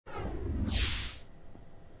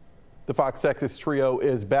The Fox Texas trio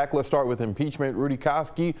is back. Let's start with impeachment. Rudy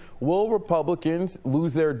Koski, will Republicans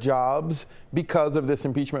lose their jobs because of this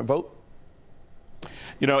impeachment vote?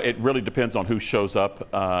 You know, it really depends on who shows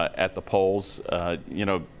up at the polls.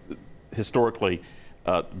 Historically,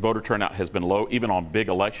 voter turnout has been low, even on big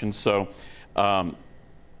elections. So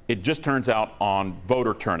it just turns out on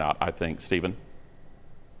voter turnout, I think, Stephen.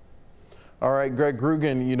 All right, Greg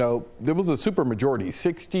Grugan, there was a supermajority,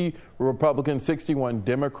 60 Republicans, 61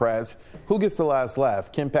 Democrats. Who gets the last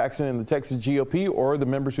laugh, Ken Paxton and the Texas GOP or the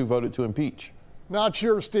members who voted to impeach? Not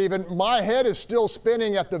sure, Stephen. My head is still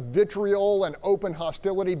spinning at the vitriol and open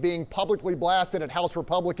hostility being publicly blasted at House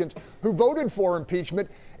Republicans who voted for impeachment.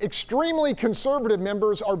 Extremely conservative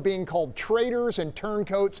members are being called traitors and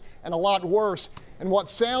turncoats and a lot worse, and what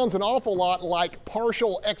sounds an awful lot like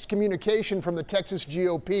partial excommunication from the Texas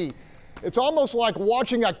GOP. It's almost like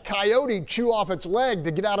watching a coyote chew off its leg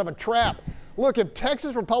to get out of a trap. Look, if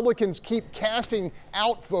Texas Republicans keep casting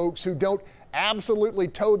out folks who don't absolutely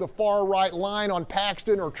toe the far right line on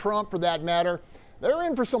Paxton or Trump for that matter, they're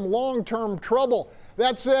in for some long-term trouble.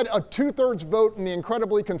 That said, a 2/3 vote in the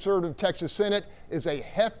incredibly conservative Texas Senate is a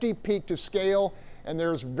hefty peak to scale, and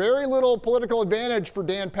there's very little political advantage for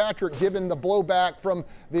Dan Patrick given the blowback from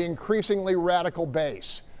the increasingly radical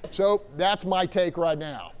base. So that's my take right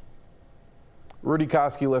now. Rudy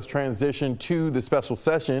Koski, let's transition to the special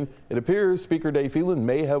session. It appears Speaker Dave Phelan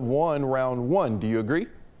may have won round one. Do you agree?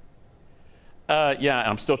 Yeah,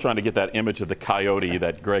 I'm still trying to get that image of the coyote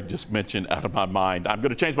that Greg just mentioned out of my mind. I'm going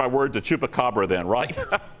to change my word to chupacabra then, right?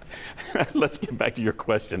 Let's get back to your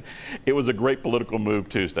question. It was a great political move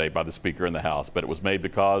Tuesday by the Speaker in the House, but it was made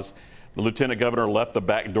because the Lieutenant Governor left the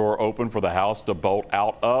back door open for the House to bolt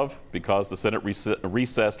out of because the Senate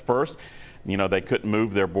recessed first. They couldn't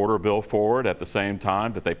move their border bill forward at the same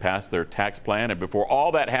time that they passed their tax plan. And before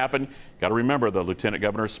all that happened, got to remember the Lieutenant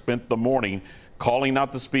Governor spent the morning calling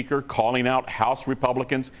out the Speaker, calling out House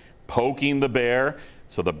Republicans, poking the bear.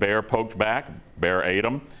 So the bear poked back, bear ate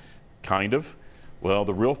him, kind of. Well,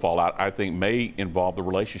 the real fallout, I think, may involve the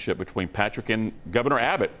relationship between Patrick and Governor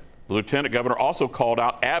Abbott. The Lieutenant Governor also called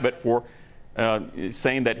out Abbott for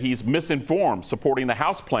saying that he's misinformed supporting the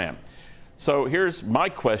House plan. So here's my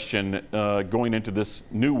question going into this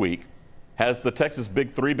new week. Has the Texas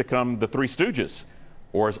Big Three become the Three Stooges?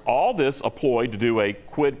 Or is all this a ploy to do a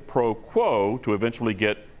quid pro quo to eventually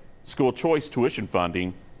get school choice tuition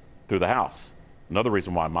funding through the House? Another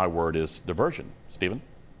reason why my word is diversion. Stephen?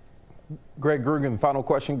 Greg Grugan, the final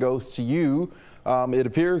question goes to you. It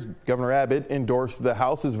appears Governor Abbott endorsed the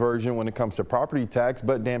House's version when it comes to property tax,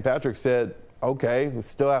 but Dan Patrick said, okay, it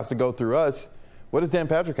still has to go through us. What does Dan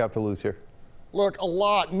Patrick have to lose here? Look, a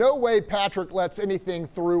lot. No way Patrick lets anything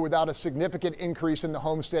through without a significant increase in the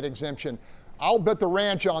homestead exemption. I'll bet the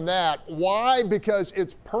ranch on that. Why? Because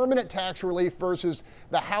it's permanent tax relief versus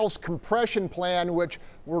the House compression plan, which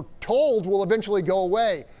we're told will eventually go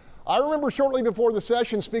away. I remember shortly before the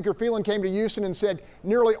session, Speaker Phelan came to Houston and said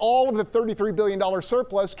nearly all of the $33 billion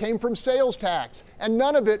surplus came from sales tax and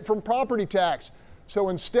none of it from property tax. So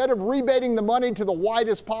instead of rebating the money to the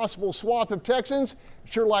widest possible swath of Texans,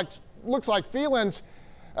 looks like Phelan's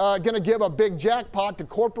going to give a big jackpot to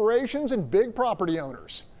corporations and big property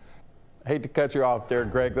owners. I hate to cut you off there,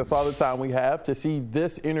 Greg. That's all the time we have. To see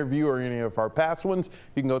this interview or any of our past ones,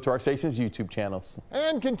 you can go to our station's YouTube channels.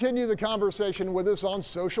 And continue the conversation with us on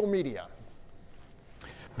social media.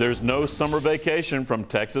 There's no summer vacation from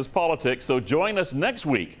Texas politics, so join us next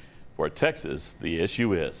week for Texas, the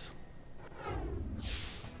Issue Is.